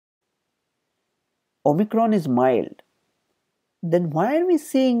Omicron is mild, then why are we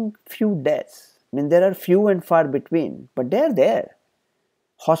seeing few deaths? I mean, there are few and far between, but they're there.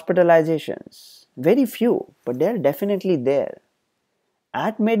 Hospitalizations, very few, but they're definitely there.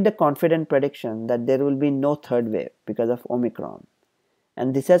 AT made the confident prediction that there will be no third wave because of Omicron,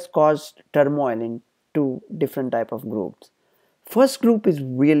 and this has caused turmoil in two different type of groups. First group is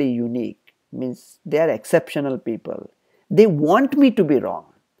really unique, means they are exceptional people. They want me to be wrong.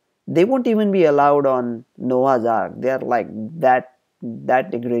 They won't even be allowed on Noah's Ark. They are like that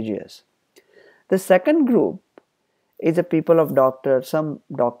egregious. The second group is a people of doctors, some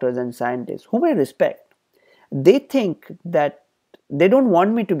doctors and scientists whom I respect. They think that they don't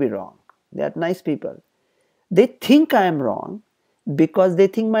want me to be wrong. They are nice people. They think I am wrong because they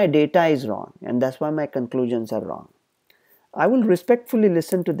think my data is wrong, and that's why my conclusions are wrong. I will respectfully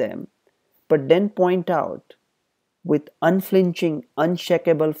listen to them, but then point out with unflinching,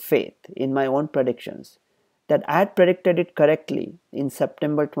 unshakable faith in my own predictions that I had predicted it correctly in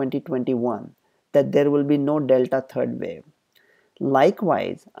September 2021 that there will be no Delta third wave.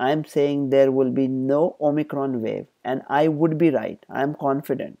 Likewise, I am saying there will be no Omicron wave, and I would be right. I am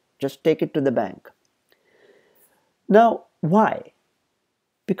confident. Just take it to the bank. Now, why?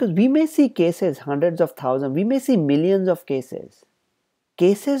 Because we may see cases, hundreds of thousands, we may see millions of cases.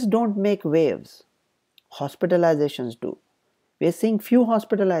 Cases don't make waves. Hospitalizations do. We are seeing few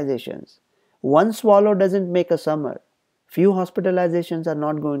hospitalizations. One swallow doesn't make a summer. Few hospitalizations are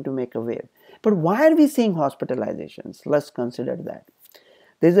not going to make a wave. But why are we seeing hospitalizations? Let's consider that.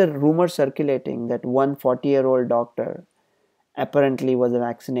 There's a rumor circulating that one 40-year-old doctor apparently was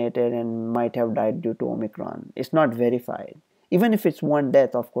vaccinated and might have died due to Omicron. It's not verified. Even if it's one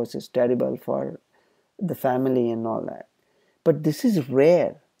death, of course, it's terrible for the family and all that. But this is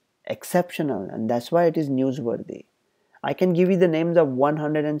rare, exceptional, and that's why it is newsworthy. I can give you the names of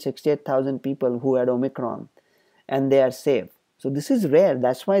 168,000 people who had Omicron and they are safe. So this is rare.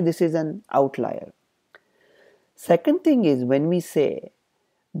 That's why this is an outlier. Second thing is when we say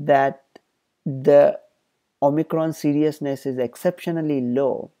that the Omicron seriousness is exceptionally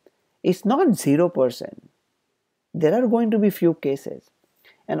low, it's not 0%. There are going to be few cases.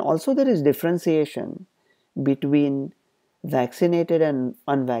 And also there is differentiation between vaccinated and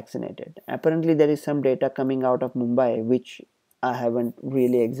unvaccinated. Apparently there is some data coming out of Mumbai, which I haven't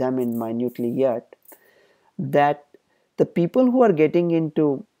really examined minutely yet, that the people who are getting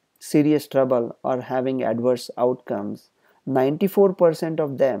into serious trouble or having adverse outcomes, 94%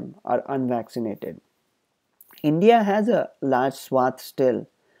 of them are unvaccinated. India has a large swath still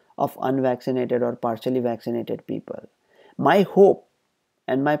of unvaccinated or partially vaccinated people. My hope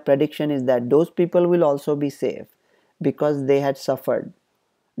and my prediction is that those people will also be safe because they had suffered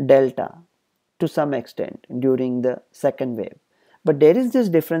Delta to some extent during the second wave. But there is this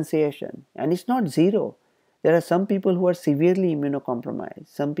differentiation, and it's not zero. There are some people who are severely immunocompromised,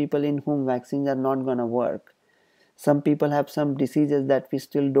 some people in whom vaccines are not going to work. Some people have some diseases that we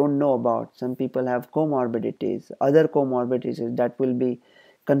still don't know about. Some people have comorbidities, other comorbidities that will be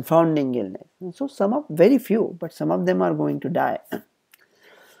confounding illness. And so some of very few, but some of them are going to die.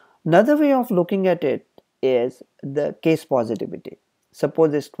 Another way of looking at it is the case positivity.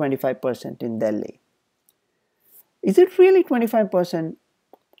 Suppose it's 25% in Delhi. Is it really 25%?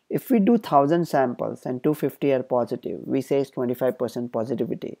 If we do 1,000 samples and 250 are positive, we say it's 25%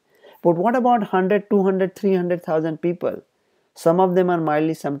 positivity. But what about 100, 200, 300,000 people? Some of them are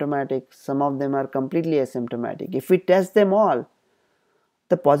mildly symptomatic, some of them are completely asymptomatic. If we test them all,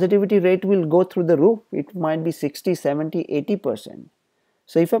 the positivity rate will go through the roof. It might be 60, 70, 80%.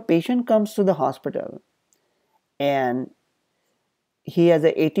 So if a patient comes to the hospital and he has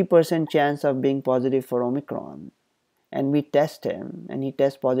an 80% chance of being positive for Omicron, and we test him and he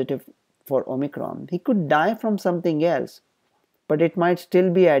tests positive for Omicron, he could die from something else, but it might still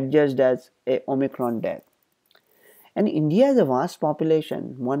be adjudged as a Omicron death. And India has a vast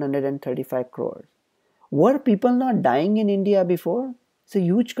population, 135 crores. Were people not dying in India before? It's a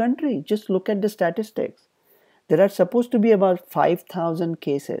huge country. Just look at the statistics. There are supposed to be about 5,000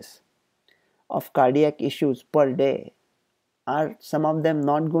 cases of cardiac issues per day. Are some of them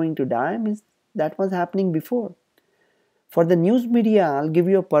not going to die? Means that was happening before. For the news media, I'll give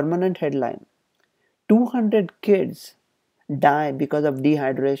you a permanent headline. 200 kids die because of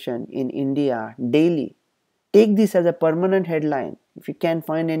dehydration in India daily. Take this as a permanent headline. If you can't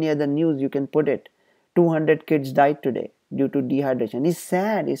find any other news, you can put it. 200 kids died today due to dehydration. It's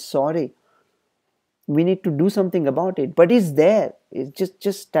sad, it's sorry. We need to do something about it. But it's there. It's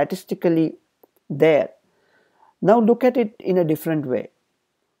just statistically there. Now look at it in a different way.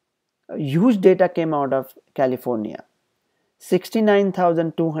 Huge data came out of California.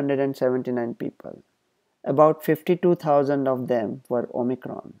 69,279 people. About 52,000 of them were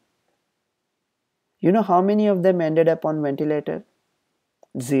Omicron. You know how many of them ended up on ventilator?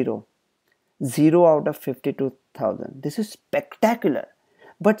 Zero. Zero out of 52,000. This is spectacular.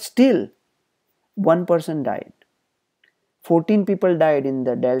 But still, one person died. 14 people died in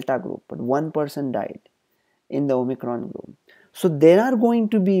the Delta group, but one person died in the Omicron group. So there are going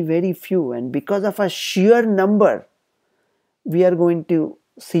to be very few, and because of a sheer number, we are going to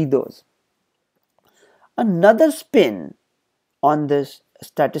see those. Another spin on this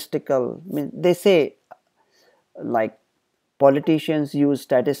statistical, I mean, they say like politicians use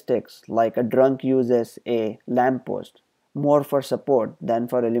statistics like a drunk uses a lamppost more for support than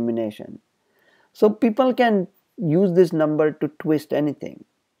for elimination. So people can use this number to twist anything.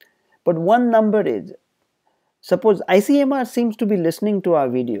 But one number is, suppose ICMR seems to be listening to our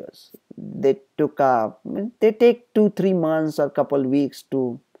videos. They take 2-3 months or couple weeks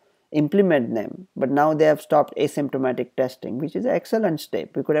to implement them, but now they have stopped asymptomatic testing, which is an excellent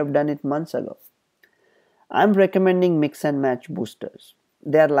step. We could have done it months ago. I'm recommending mix and match boosters.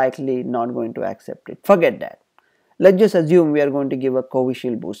 They are likely not going to accept it. Forget that. Let's just assume we are going to give a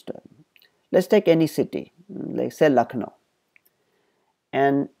Covishield booster. Let's take any city, like say Lucknow.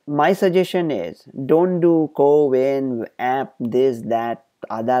 And my suggestion is, don't do co-win, app, this, that,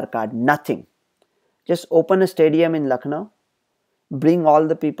 Aadhaar card, nothing. Just open a stadium in Lucknow, bring all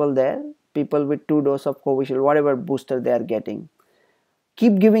the people there, people with 2 doses of Covishield, whatever booster they are getting.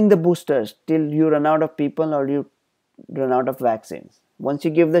 Keep giving the boosters till you run out of people or you run out of vaccines. Once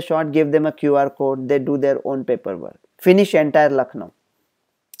you give the shot, give them a QR code, they do their own paperwork. Finish entire Lucknow.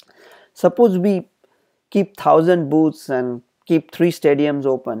 Suppose we keep 1,000 booths and keep 3 stadiums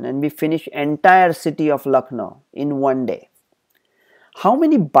open and we finish entire city of Lucknow in one day. How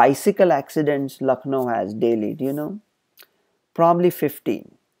many bicycle accidents Lucknow has daily, do you know? Probably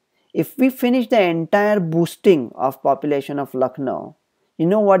 15. If we finish the entire boosting of population of Lucknow, you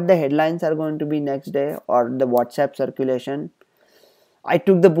know what the headlines are going to be next day or the WhatsApp circulation? I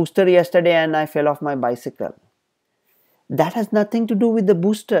took the booster yesterday and I fell off my bicycle. That has nothing to do with the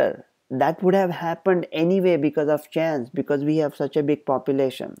booster. That would have happened anyway because of chance, because we have such a big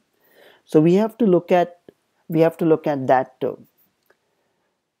population. So we have to look at that too.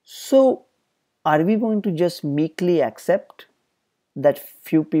 So are we going to just meekly accept that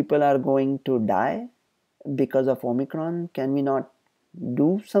few people are going to die because of Omicron? Can we not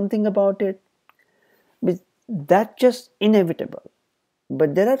do something about it? That's just inevitable.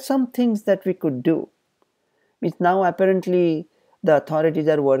 But there are some things that we could do. Now apparently the authorities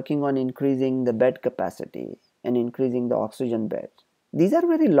are working on increasing the bed capacity and increasing the oxygen beds. These are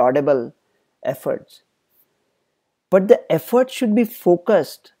very laudable efforts. But the effort should be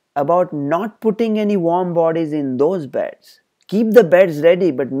focused about not putting any warm bodies in those beds. Keep the beds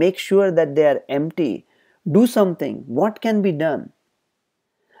ready, but make sure that they are empty. Do something. What can be done?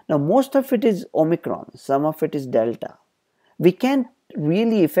 Now, most of it is Omicron, some of it is Delta. We can't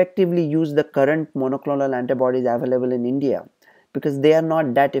really effectively use the current monoclonal antibodies available in India because they are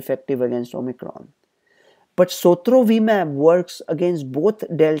not that effective against Omicron. But sotrovimab works against both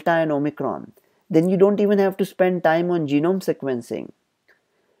Delta and Omicron. Then you don't even have to spend time on genome sequencing.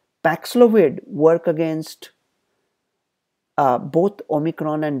 Paxlovid work against both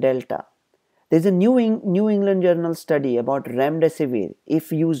Omicron and Delta. There's a New England Journal study about remdesivir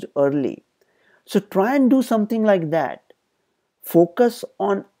if used early. So try and do something like that. Focus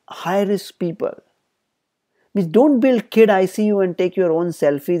on high-risk people. Don't build kid ICU and take your own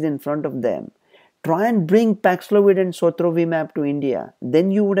selfies in front of them. Try and bring Paxlovid and sotrovimab to India. Then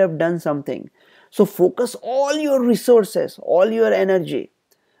you would have done something. So focus all your resources, all your energy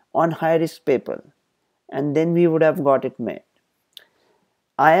on high-risk people. And then we would have got it made.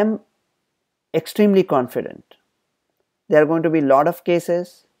 I am extremely confident. There are going to be a lot of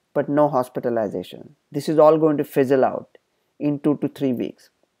cases, but no hospitalization. This is all going to fizzle out in 2 to 3 weeks.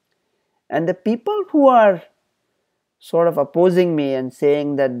 And the people who are sort of opposing me and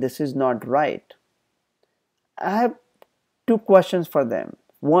saying that this is not right, I have 2 questions for them.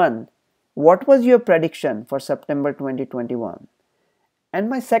 One, what was your prediction for September 2021? And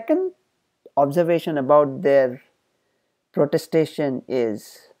my second observation about their protestation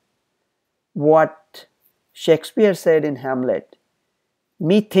is what Shakespeare said in Hamlet,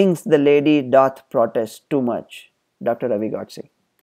 "Methinks the lady doth protest too much." Dr. Ravi Godse.